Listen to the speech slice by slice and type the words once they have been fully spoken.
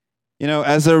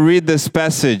As I read this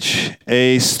passage,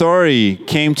 a story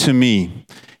came to me.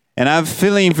 And I'm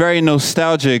feeling very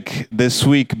nostalgic this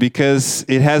week because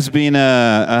it has been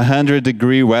a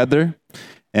 100-degree weather,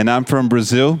 and I'm from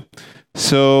Brazil.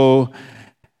 So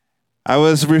I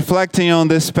was reflecting on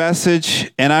this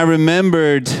passage, and I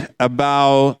remembered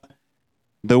about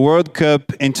the World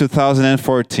Cup in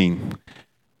 2014.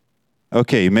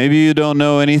 Okay, maybe you don't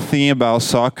know anything about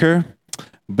soccer,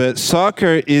 but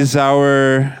soccer is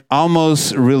our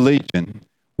almost religion.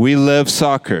 We love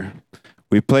soccer.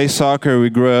 We play soccer, we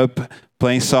grew up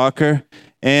playing soccer.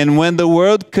 And when the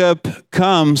World Cup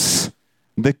comes,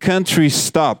 the country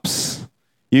stops.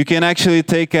 You can actually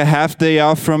take a half day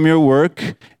off from your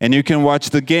work and you can watch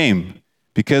the game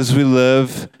because we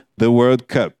love the World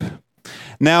Cup.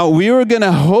 Now, we were going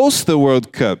to host the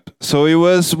World Cup, so it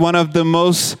was one of the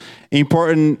most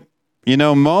important,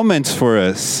 moments for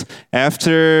us.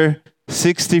 After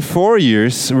 64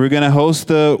 years, we're going to host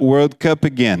the World Cup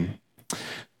again.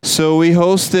 So we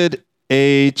hosted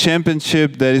a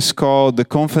championship that is called the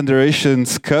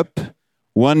Confederations Cup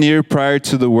 1 year prior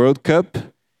to the World Cup,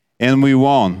 and we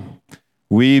won.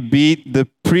 We beat the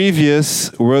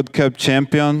previous World Cup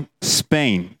champion,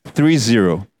 Spain,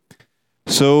 3-0.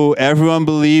 So everyone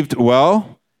believed,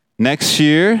 well, next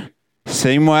year,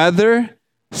 same weather,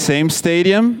 same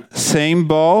stadium, same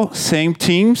ball, same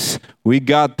teams, we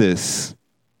got this.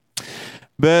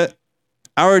 But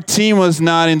our team was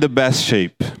not in the best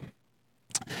shape.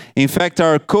 In fact,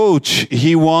 our coach,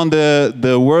 he won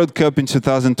the World Cup in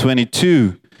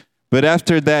 2022, but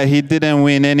after that, he didn't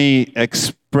win any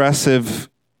expressive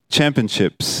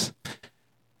championships.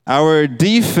 Our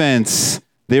defense,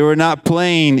 they were not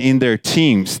playing in their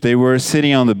teams. They were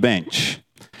sitting on the bench.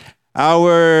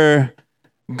 Our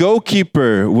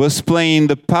goalkeeper was playing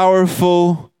the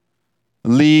powerful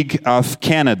League of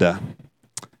Canada,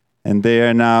 and they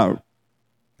are now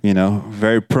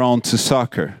very prone to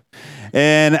soccer.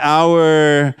 And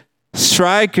our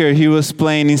striker, he was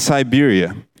playing in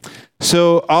Siberia.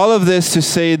 So all of this to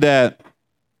say that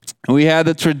we had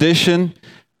a tradition,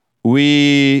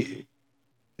 we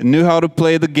knew how to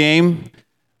play the game,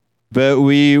 but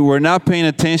we were not paying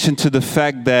attention to the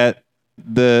fact that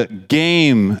the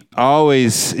game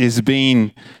always is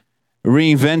being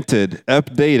reinvented,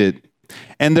 updated.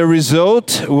 And the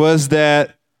result was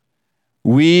that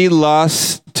we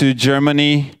lost to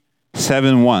Germany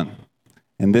 7-1.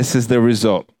 And this is the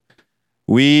result.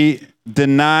 We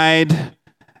denied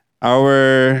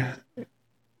our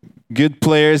good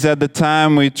players at the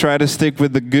time. We tried to stick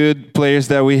with the good players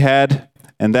that we had,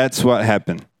 and that's what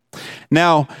happened.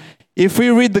 Now, if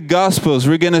we read the Gospels,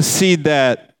 we're going to see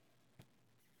that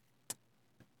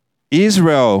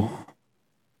Israel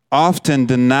often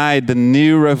denied the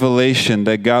new revelation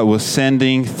that God was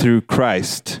sending through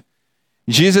Christ.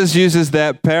 Jesus uses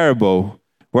that parable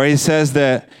where he says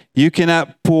that you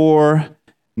cannot pour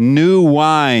new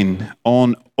wine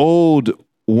on old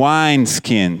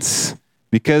wineskins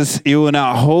because it will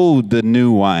not hold the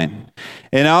new wine.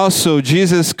 And also,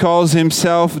 Jesus calls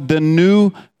himself the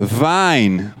new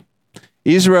vine.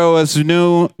 Israel was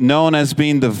known as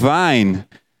being the vine.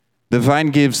 The vine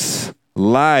gives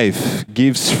life,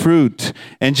 gives fruit.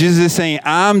 And Jesus is saying,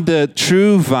 I'm the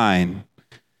true vine.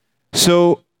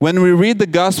 So when we read the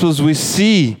Gospels, we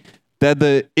see that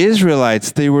the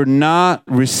Israelites, they were not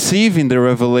receiving the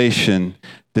revelation,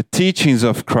 the teachings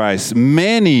of Christ.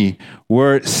 Many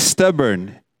were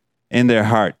stubborn in their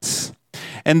hearts.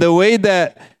 And the way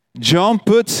that John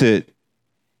puts it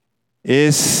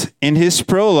is in his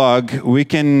prologue. We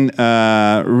can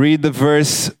read the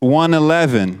verse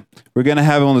 111. We're going to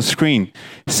have it on the screen.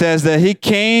 It says that he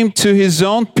came to his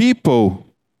own people,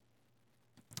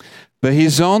 but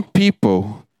his own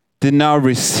people did not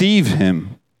receive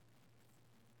him.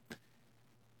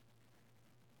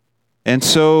 And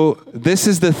so this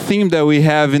is the theme that we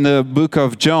have in the book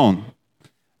of John.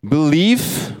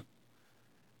 Believe.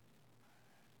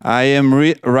 I am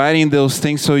writing those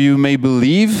things so you may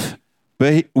believe.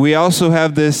 But we also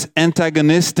have this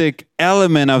antagonistic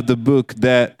element of the book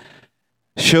that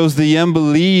shows the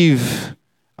unbelief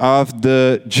of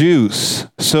the Jews.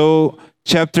 So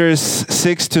chapters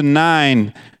 6 to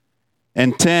 9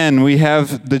 and 10, we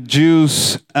have the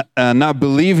Jews not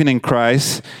believing in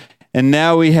Christ. And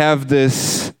now we have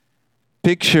this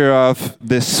picture of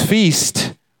this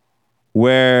feast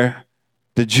where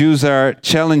the Jews are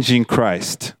challenging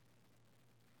Christ.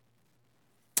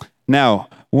 Now,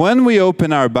 when we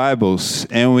open our Bibles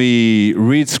and we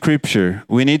read Scripture,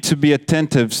 we need to be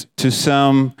attentive to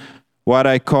some what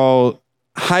I call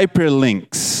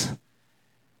hyperlinks.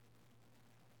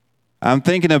 I'm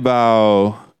thinking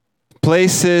about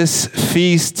places,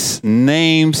 feasts,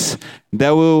 names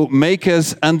that will make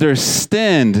us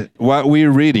understand what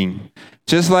we're reading.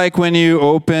 Just like when you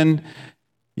open,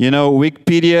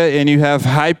 Wikipedia and you have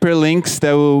hyperlinks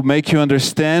that will make you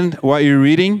understand what you're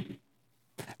reading.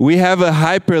 We have a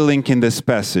hyperlink in this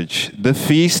passage, the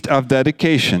Feast of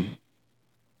Dedication.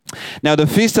 Now, the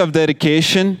Feast of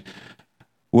Dedication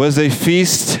was a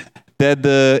feast that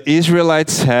the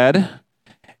Israelites had,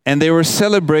 and they were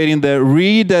celebrating the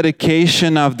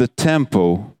rededication of the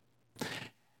temple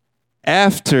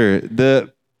after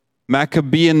the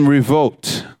Maccabean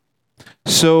revolt.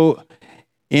 So,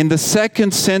 in the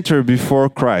second century before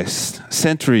Christ,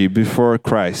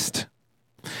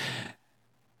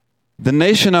 the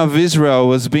nation of Israel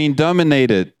was being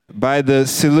dominated by the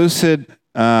Seleucid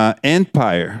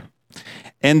Empire,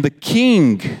 and the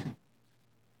king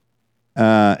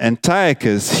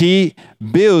Antiochus, he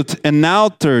built an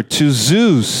altar to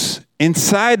Zeus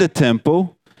inside the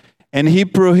temple, and he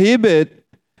prohibited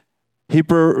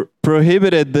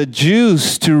the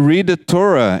Jews to read the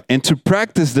Torah and to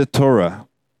practice the Torah.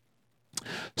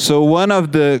 So one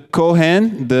of the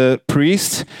Kohen, the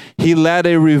priest, he led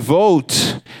a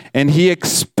revolt and he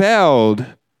expelled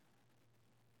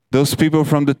those people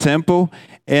from the temple.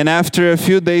 And after a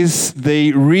few days,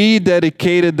 they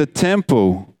rededicated the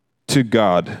temple to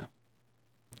God.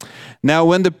 Now,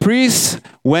 when the priest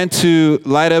went to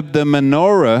light up the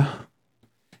menorah,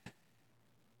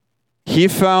 he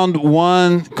found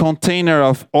one container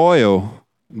of oil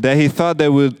that he thought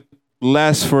that would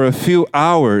last for a few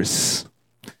hours.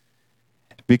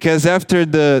 Because after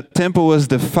the temple was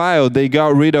defiled, they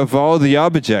got rid of all the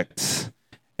objects.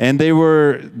 And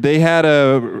they had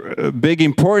a big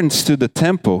importance to the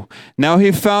temple. Now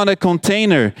he found a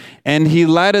container and he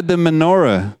lighted the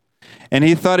menorah. And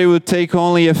he thought it would take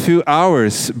only a few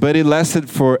hours, but it lasted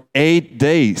for 8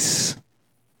 days.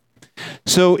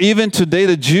 So even today,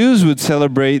 the Jews would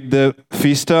celebrate the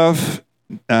Feast of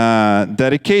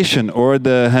Dedication, or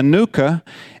the Hanukkah,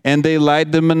 and they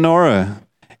light the menorah.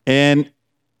 And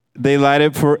they light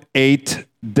it for 8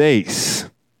 days.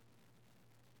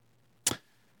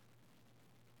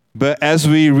 But as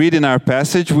we read in our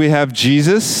passage, we have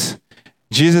Jesus.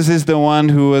 Jesus is the one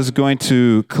who was going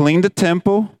to clean the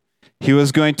temple. He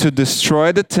was going to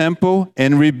destroy the temple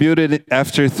and rebuild it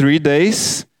after 3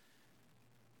 days.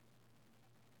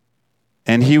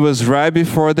 And he was right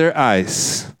before their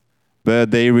eyes,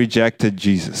 but they rejected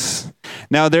Jesus.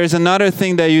 Now, there's another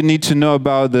thing that you need to know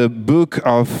about the book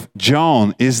of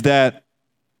John, is that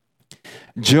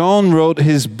John wrote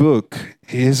his book,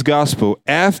 his gospel,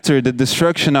 after the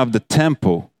destruction of the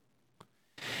temple.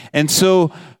 And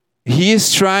so he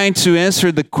is trying to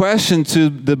answer the question to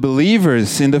the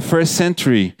believers in the first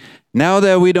century. Now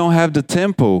that we don't have the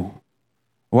temple,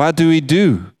 what do we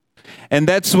do? And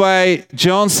that's why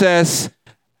John says,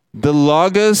 the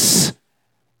Logos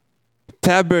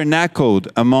tabernacled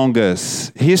among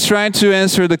us. He's trying to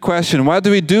answer the question, what do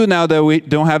we do now that we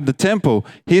don't have the temple?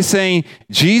 He's saying,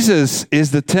 Jesus is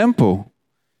the temple.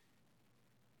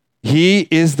 He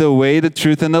is the way, the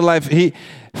truth, and the life.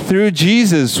 Through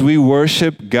Jesus, we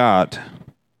worship God.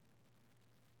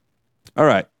 All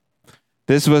right.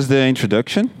 This was the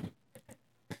introduction.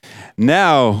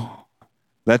 Now,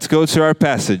 let's go to our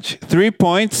passage. 3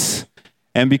 points.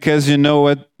 And because you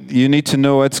need to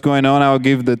know what's going on, I'll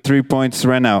give the 3 points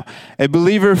right now. A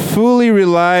believer fully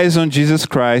relies on Jesus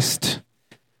Christ.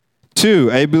 2,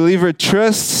 a believer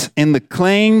trusts in the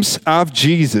claims of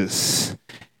Jesus.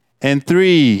 And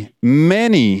 3,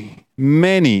 many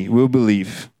will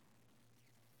believe.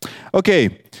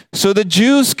 Okay, so the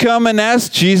Jews come and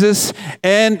ask Jesus,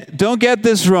 and don't get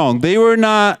this wrong, they were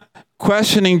not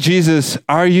questioning Jesus,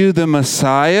 are you the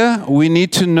Messiah? We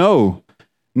need to know.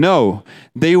 No,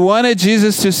 they wanted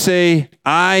Jesus to say,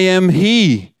 I am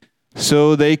he,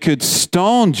 so they could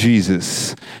stone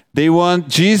Jesus. They want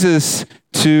Jesus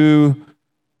to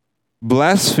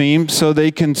blaspheme so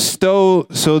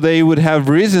they would have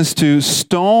reasons to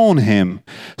stone him.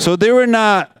 So they were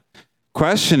not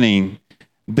questioning.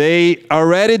 They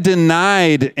already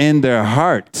denied in their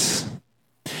hearts.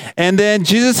 And then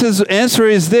Jesus' answer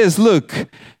is this, look,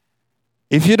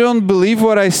 if you don't believe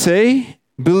what I say,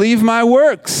 believe my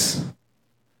works.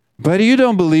 But you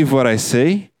don't believe what I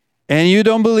say, and you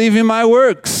don't believe in my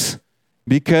works,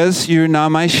 because you're not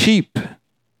my sheep.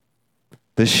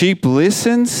 The sheep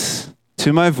listens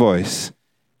to my voice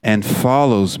and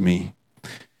follows me.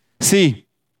 See,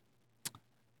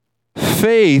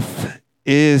 faith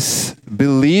is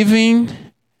believing,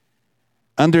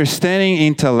 understanding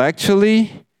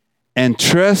intellectually, and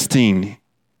trusting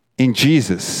in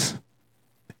Jesus.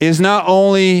 It's not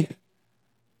only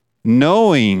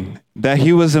knowing that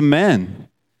he was a man.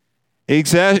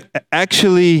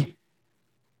 Actually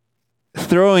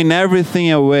throwing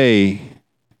everything away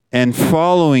and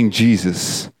following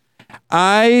Jesus.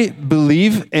 I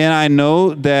believe and I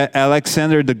know that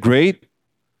Alexander the Great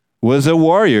was a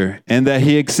warrior and that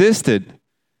he existed.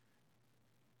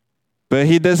 But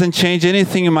he doesn't change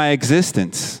anything in my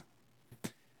existence.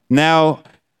 Now,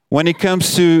 when it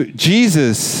comes to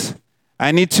Jesus,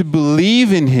 I need to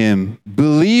believe in him,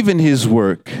 believe in his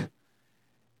work,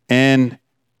 and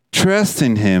trust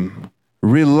in him,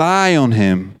 rely on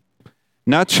him.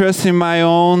 Not trust in my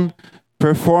own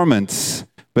performance,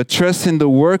 but trust in the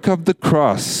work of the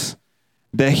cross,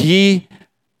 that he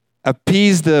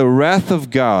appeased the wrath of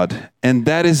God, and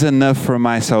that is enough for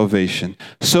my salvation.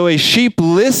 So a sheep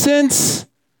listens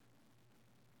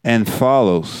and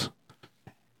follows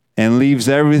and leaves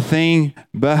everything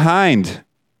behind.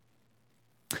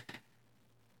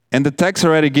 And the text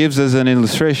already gives us an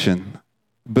illustration.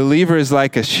 Believer is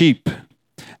like a sheep.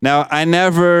 Now, I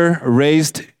never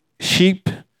raised sheep,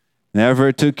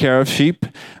 never took care of sheep,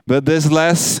 but this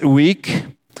last week,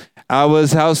 I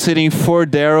was house sitting for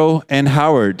Daryl and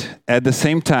Howard at the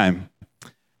same time.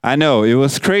 I know, it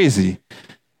was crazy.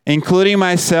 Including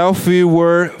myself, we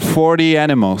were 40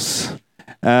 animals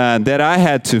that I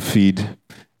had to feed.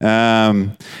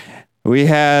 We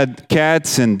had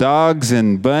cats and dogs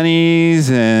and bunnies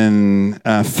and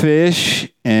fish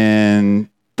and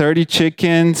 30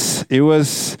 chickens. It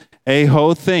was a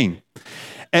whole thing.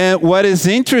 And what is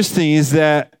interesting is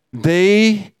that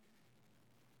they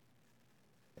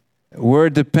were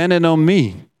dependent on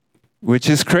me, which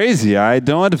is crazy. I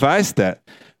don't advise that.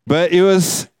 But it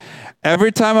was,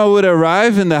 every time I would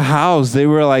arrive in the house, they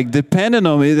were like dependent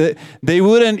on me. They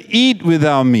wouldn't eat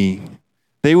without me.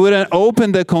 They wouldn't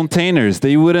open the containers.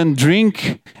 They wouldn't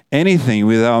drink anything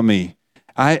without me.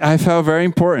 I felt very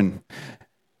important.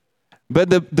 But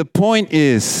the point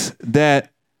is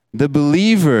that the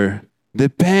believer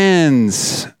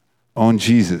depends on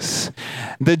Jesus.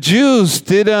 The Jews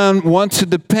didn't want to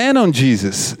depend on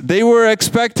Jesus. They were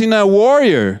expecting a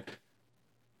warrior,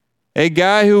 a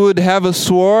guy who would have a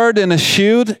sword and a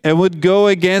shield and would go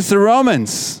against the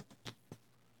Romans.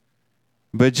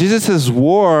 But Jesus'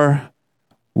 war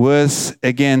was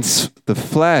against the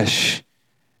flesh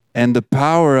and the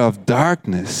power of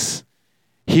darkness.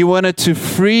 He wanted to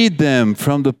free them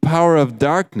from the power of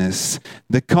darkness,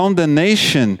 the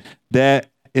condemnation that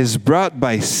is brought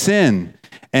by sin.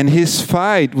 And his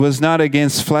fight was not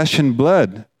against flesh and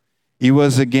blood. It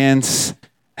was against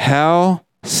hell,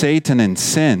 Satan, and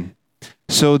sin.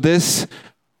 So this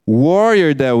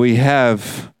warrior that we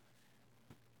have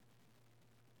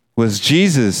was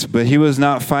Jesus, but he was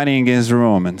not fighting against the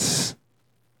Romans.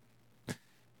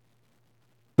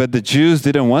 But the Jews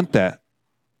didn't want that.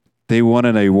 They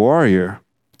wanted a warrior.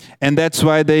 And that's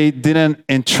why they didn't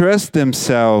entrust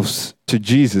themselves to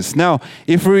Jesus. Now,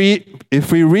 if we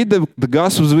read the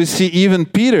Gospels, we see even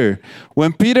Peter.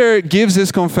 When Peter gives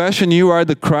his confession, "You are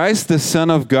the Christ, the Son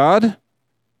of God,"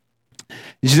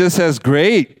 Jesus says,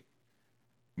 "Great.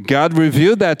 God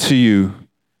revealed that to you."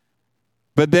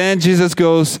 But then Jesus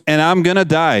goes, "And I'm going to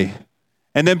die."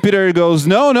 And then Peter goes,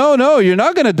 "No, no, no, you're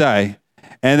not going to die."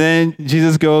 And then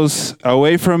Jesus goes,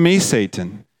 "Away from me,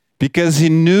 Satan." Because he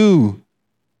knew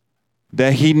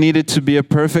that he needed to be a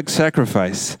perfect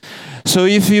sacrifice. So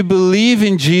if you believe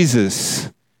in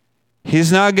Jesus,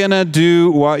 he's not going to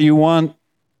do what you want.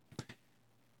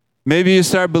 Maybe you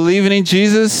start believing in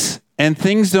Jesus and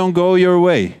things don't go your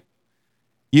way.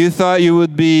 You thought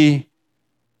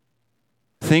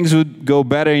things would go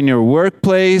better in your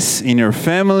workplace, in your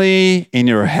family, in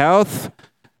your health,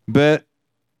 but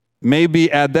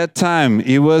maybe at that time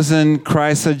it wasn't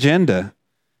Christ's agenda.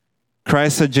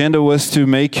 Christ's agenda was to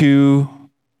make you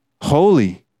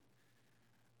holy,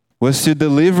 was to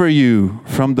deliver you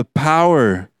from the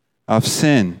power of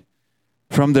sin,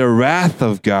 from the wrath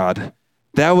of God.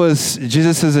 That was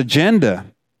Jesus' agenda.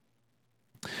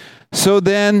 So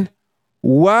then,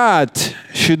 what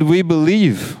should we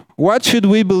believe? What should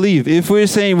we believe? If we're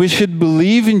saying we should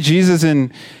believe in Jesus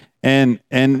and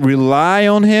rely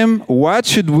on him, what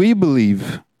should we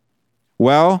believe?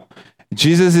 Well,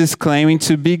 Jesus is claiming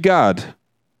to be God.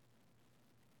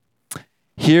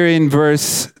 Here in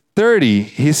verse 30,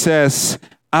 he says,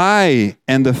 "I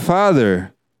and the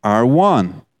Father are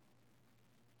one."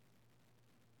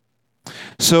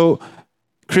 So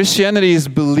Christianity is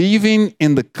believing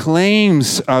in the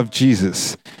claims of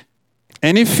Jesus.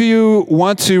 And if you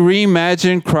want to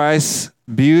reimagine Christ's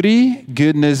beauty,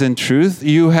 goodness, and truth,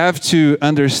 you have to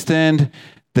understand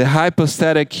the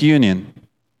hypostatic union.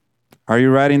 Are you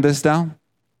writing this down?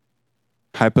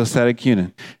 Hypostatic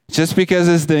union. Just because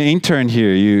it's the intern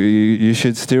here, you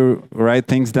should still write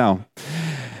things down.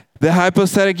 The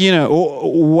hypostatic union.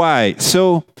 Why?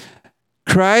 So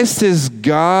Christ is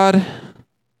God,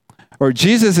 or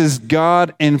Jesus is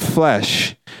God in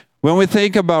flesh. When we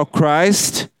think about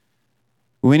Christ,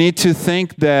 we need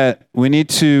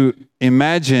to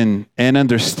imagine and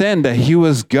understand that he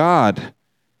was God.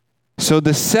 So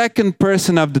the second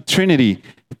person of the Trinity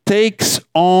takes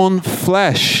on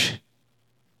flesh.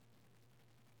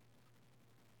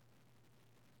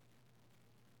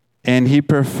 And he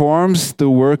performs the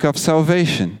work of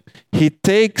salvation. He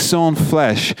takes on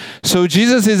flesh. So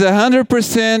Jesus is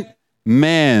 100%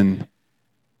 man,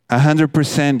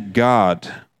 100%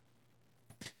 God.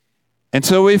 And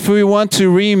so if we want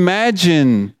to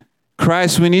reimagine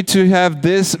Christ, we need to have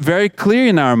this very clear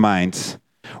in our minds.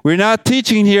 We're not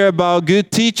teaching here about a good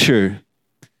teacher,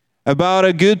 about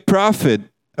a good prophet,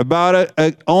 about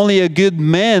only a good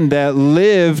man that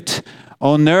lived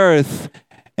on earth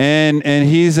and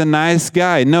he's a nice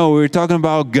guy. No, we're talking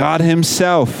about God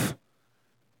himself,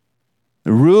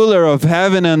 the ruler of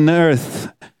heaven and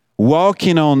earth,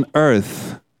 walking on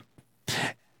earth.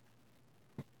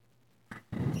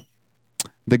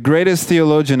 The greatest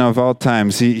theologian of all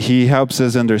times, he helps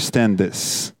us understand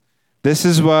this. This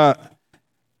is what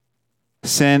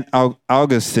St.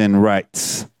 Augustine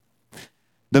writes.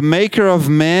 The maker of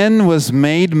man was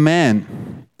made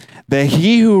man, that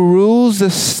he who rules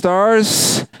the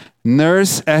stars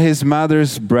nurse at his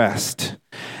mother's breast,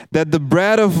 that the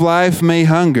bread of life may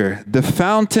hunger, the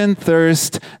fountain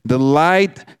thirst, the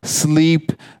light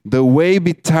sleep, the way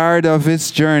be tired of its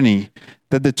journey,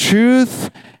 that the truth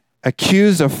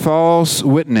accused of false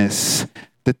witness,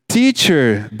 the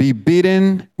teacher be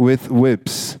beaten with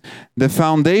whips, the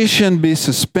foundation be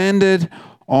suspended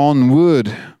on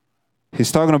wood.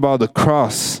 He's talking about the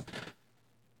cross.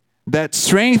 That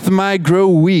strength might grow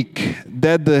weak,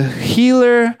 that the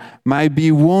healer might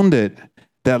be wounded,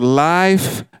 that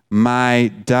life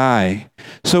might die.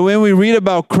 So when we read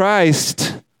about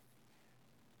Christ,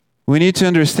 we need to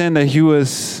understand that he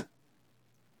was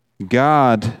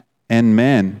God and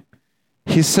man.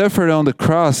 He suffered on the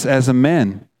cross as a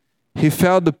man. He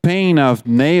felt the pain of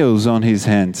nails on his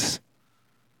hands.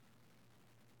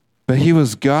 But he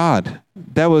was God.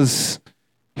 That was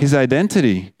his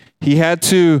identity. He had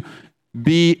to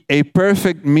be a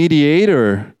perfect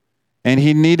mediator, and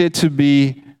he needed to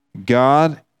be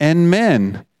God and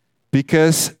man.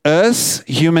 Because us,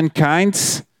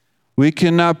 humankind, we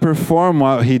cannot perform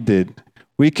what he did.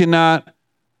 We cannot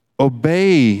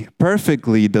obey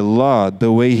perfectly the law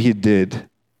the way he did.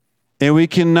 And we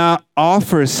cannot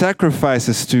offer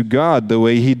sacrifices to God the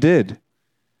way he did.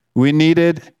 We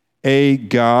needed a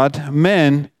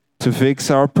God-man to fix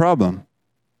our problem.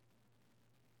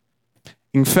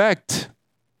 In fact,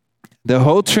 the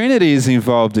whole Trinity is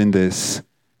involved in this.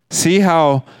 See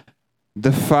how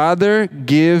the Father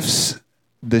gives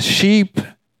the sheep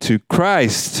to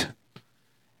Christ,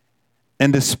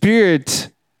 and the Spirit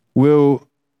will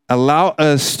allow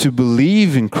us to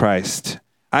believe in Christ.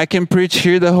 I can preach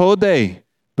here the whole day,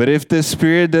 but if the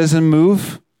Spirit doesn't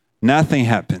move, nothing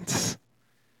happens.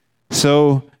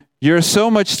 So you're so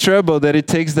much trouble that it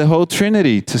takes the whole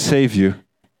Trinity to save you.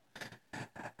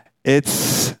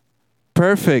 It's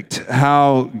perfect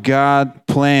how God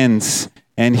plans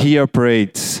and he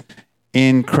operates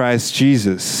in Christ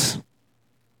Jesus.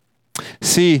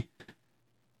 See,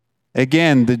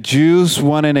 again, the Jews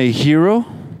wanted a hero,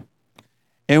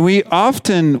 and we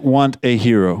often want a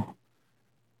hero.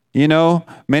 You know,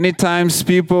 many times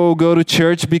people go to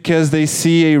church because they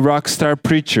see a rock star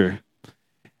preacher,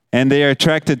 and they are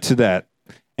attracted to that.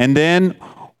 And then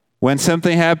when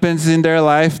something happens in their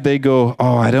life, they go,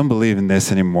 oh, I don't believe in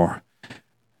this anymore.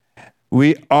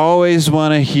 We always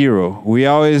want a hero. We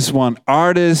always want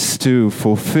artists to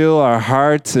fulfill our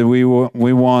hearts, and we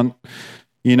want,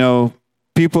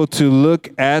 people to look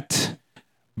at.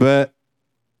 But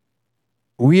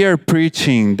we are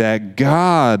preaching that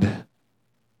God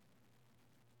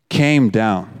came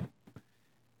down.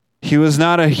 He was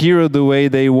not a hero the way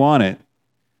they wanted,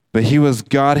 but he was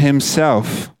God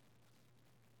himself.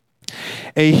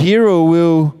 A hero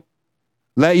will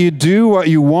let you do what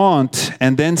you want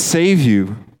and then save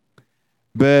you.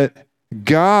 But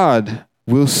God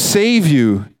will save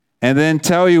you and then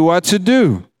tell you what to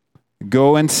do.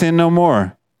 Go and sin no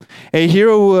more. A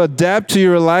hero will adapt to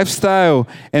your lifestyle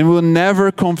and will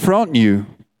never confront you.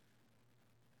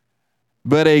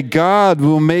 But a God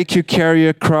will make you carry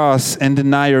a cross and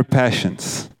deny your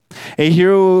passions. A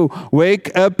hero will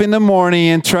wake up in the morning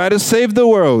and try to save the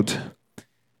world.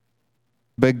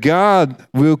 But God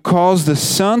will cause the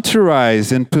sun to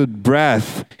rise and put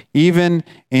breath even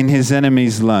in his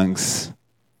enemies' lungs.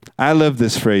 I love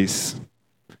this phrase,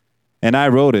 and I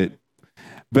wrote it.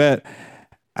 But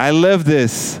I love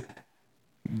this.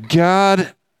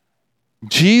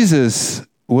 Jesus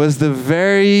was the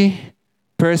very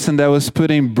person that was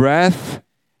putting breath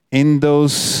in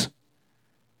those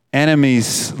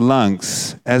enemies'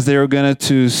 lungs as they were going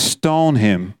to stone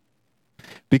him,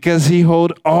 because he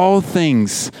held all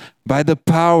things by the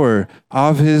power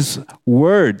of his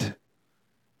word.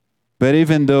 But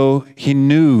even though he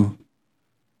knew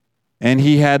and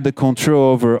he had the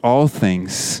control over all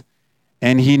things,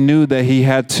 and he knew that he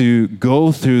had to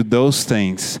go through those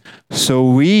things so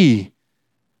we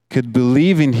could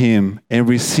believe in him and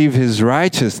receive his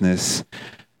righteousness.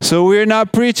 So we're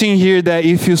not preaching here that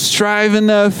if you strive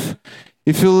enough,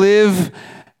 if you live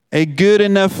a good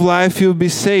enough life, you'll be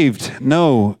saved.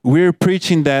 No, we're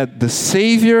preaching that the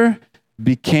Savior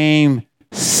became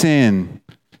sin.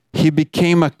 He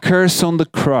became a curse on the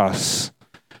cross.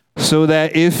 So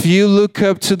that if you look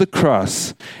up to the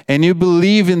cross and you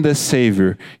believe in the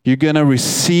Savior, you're going to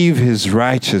receive his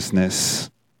righteousness.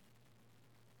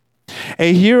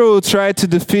 A hero tried to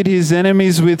defeat his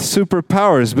enemies with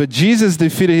superpowers, but Jesus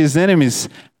defeated his enemies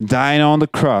dying on the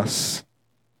cross.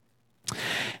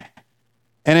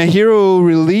 And a hero will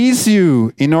release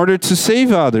you in order to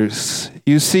save others.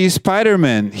 You see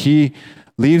Spider-Man, he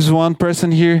leaves one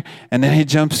person here, and then he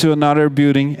jumps to another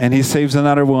building, and he saves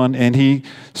another one, and he's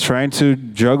trying to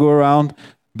juggle around.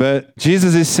 But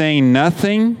Jesus is saying,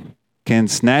 nothing can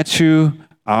snatch you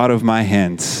out of my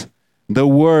hands. The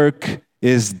work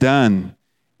is done.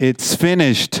 It's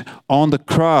finished on the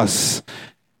cross.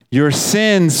 Your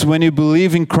sins, when you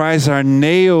believe in Christ, are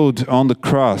nailed on the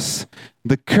cross.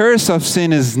 The curse of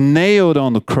sin is nailed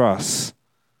on the cross.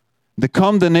 The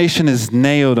condemnation is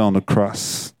nailed on the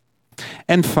cross.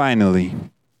 And finally,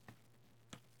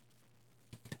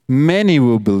 many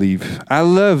will believe. I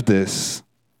love this.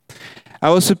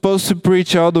 I was supposed to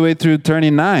preach all the way through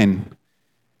 39.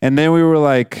 And then we were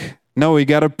like, no, we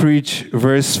got to preach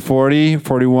verse 40,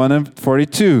 41, and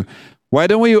 42. Why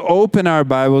don't we open our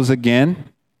Bibles again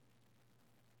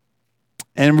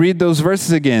and read those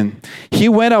verses again? He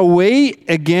went away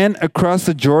again across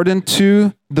the Jordan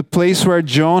to the place where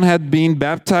John had been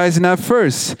baptized at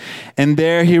first, and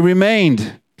there he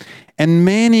remained. And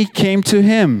many came to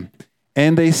him,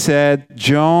 and they said,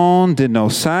 John did no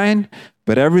sign,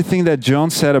 but everything that John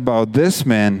said about this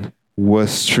man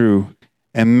was true.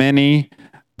 And many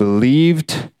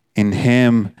believed in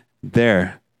him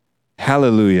there.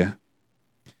 Hallelujah.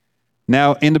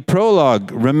 Now, in the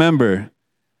prologue, remember,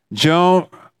 John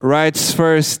writes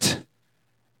first,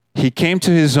 he came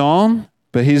to his own,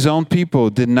 but his own people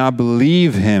did not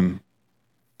believe him.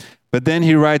 But then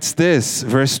he writes this,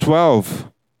 verse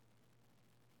 12.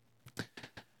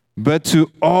 But to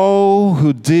all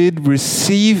who did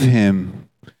receive him,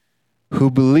 who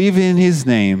believe in his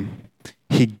name,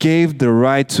 he gave the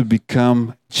right to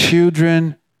become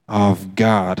children of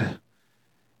God.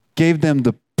 Gave them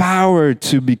the power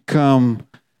to become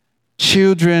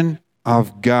children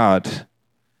of God.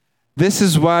 This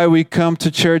is why we come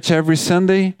to church every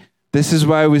Sunday. This is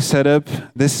why we set up.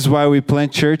 This is why we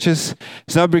plant churches.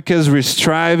 It's not because we're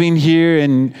striving here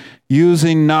and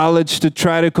using knowledge to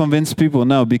try to convince people.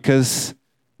 No, because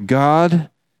God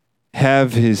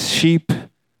have his sheep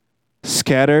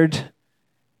scattered,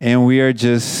 and we are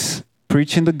just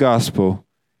preaching the gospel,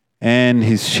 and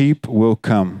his sheep will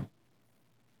come.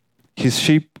 His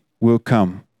sheep will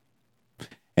come.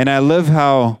 And I love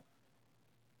how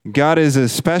God is a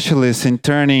specialist in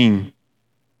turning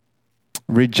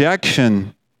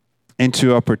rejection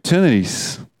into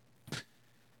opportunities.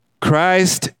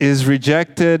 Christ is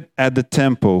rejected at the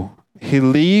temple. He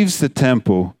leaves the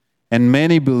temple, and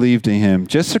many believed in him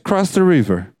just across the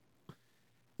river.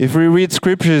 If we read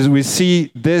scriptures, we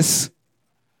see this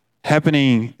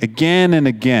happening again and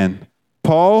again.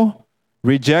 Paul,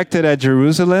 rejected at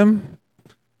Jerusalem,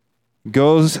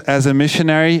 goes as a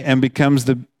missionary and becomes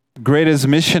the greatest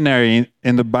missionary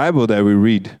in the Bible that we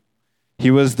read. He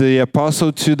was the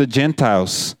apostle to the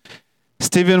Gentiles.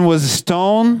 Stephen was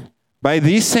stoned by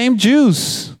these same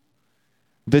Jews.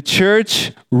 The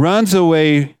church runs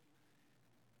away,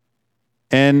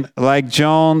 and like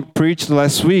John preached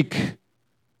last week,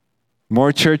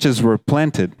 more churches were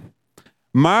planted.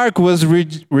 Mark was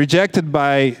rejected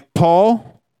by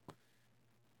Paul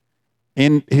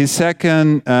in his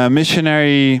second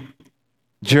missionary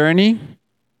journey.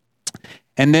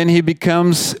 And then he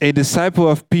becomes a disciple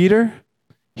of Peter.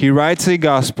 He writes a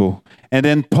gospel. And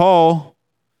then Paul,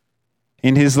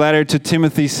 in his letter to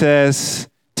Timothy, says,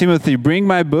 Timothy, bring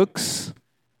my books,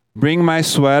 bring my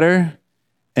sweater,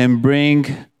 and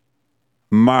bring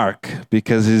Mark,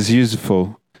 because he's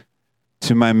useful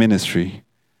to my ministry.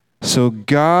 So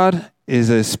God is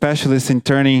a specialist in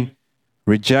turning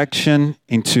rejection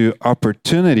into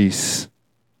opportunities.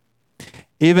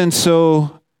 Even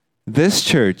so, this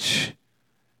church,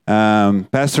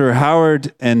 Pastor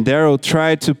Howard and Daryl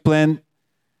tried to plant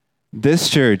this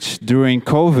church during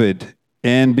COVID,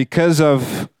 and because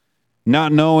of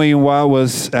not knowing what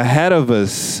was ahead of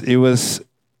us, it was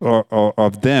or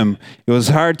of them, it was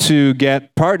hard to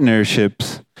get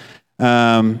partnerships.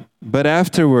 But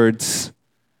afterwards,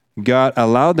 God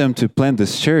allowed them to plant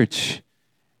this church,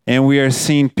 and we are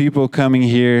seeing people coming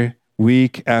here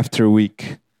week after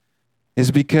week.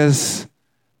 It's because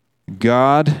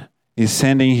God is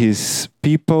sending his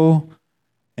people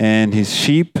and his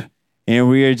sheep, and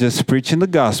we are just preaching the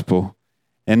gospel,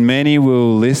 and many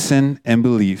will listen and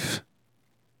believe.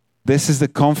 This is the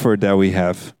comfort that we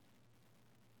have.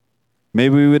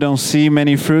 Maybe we don't see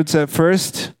many fruits at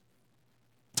first,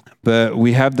 but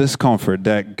we have this comfort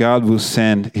that God will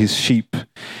send his sheep.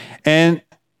 And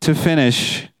to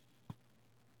finish,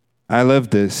 I love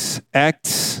this.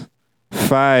 Acts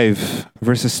 5,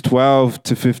 verses 12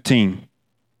 to 15.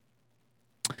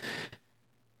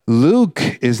 Luke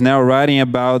is now writing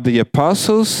about the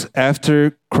apostles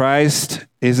after Christ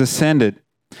is ascended.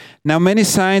 Now many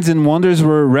signs and wonders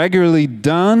were regularly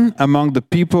done among the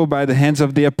people by the hands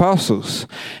of the apostles,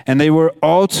 and they were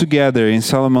all together in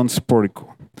Solomon's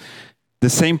portico, the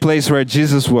same place where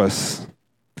Jesus was.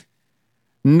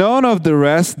 None of the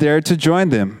rest dared to join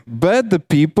them, but the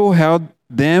people held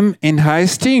them in high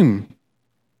esteem.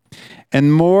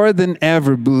 And more than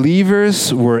ever,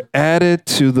 believers were added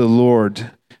to the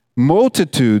Lord,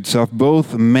 multitudes of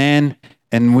both men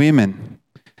and women,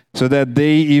 so that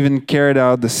they even carried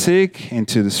out the sick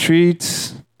into the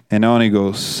streets, and on it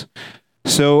goes.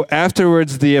 So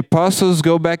afterwards, the apostles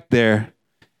go back there.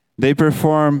 They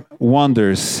perform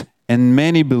wonders, and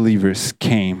many believers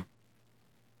came.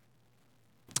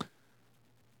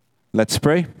 Let's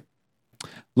pray.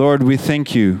 Lord, we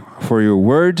thank you for your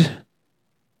word.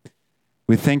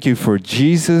 We thank you for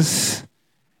Jesus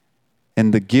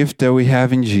and the gift that we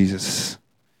have in Jesus.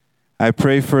 I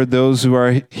pray for those who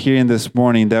are here this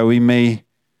morning that we may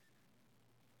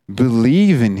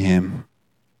believe in him.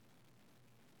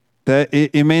 That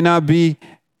it may not be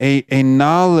a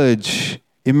knowledge,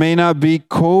 it may not be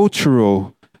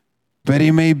cultural, but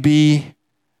it may be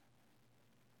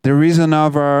the reason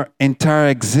of our entire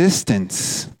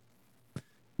existence.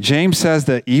 James says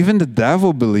that even the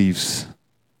devil believes,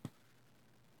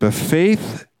 but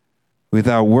faith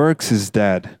without works is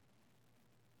dead.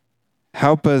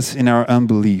 Help us in our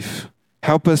unbelief.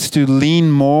 Help us to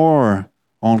lean more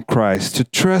on Christ, to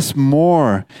trust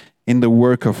more in the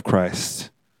work of Christ.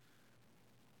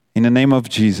 In the name of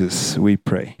Jesus, we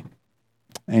pray.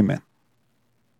 Amen.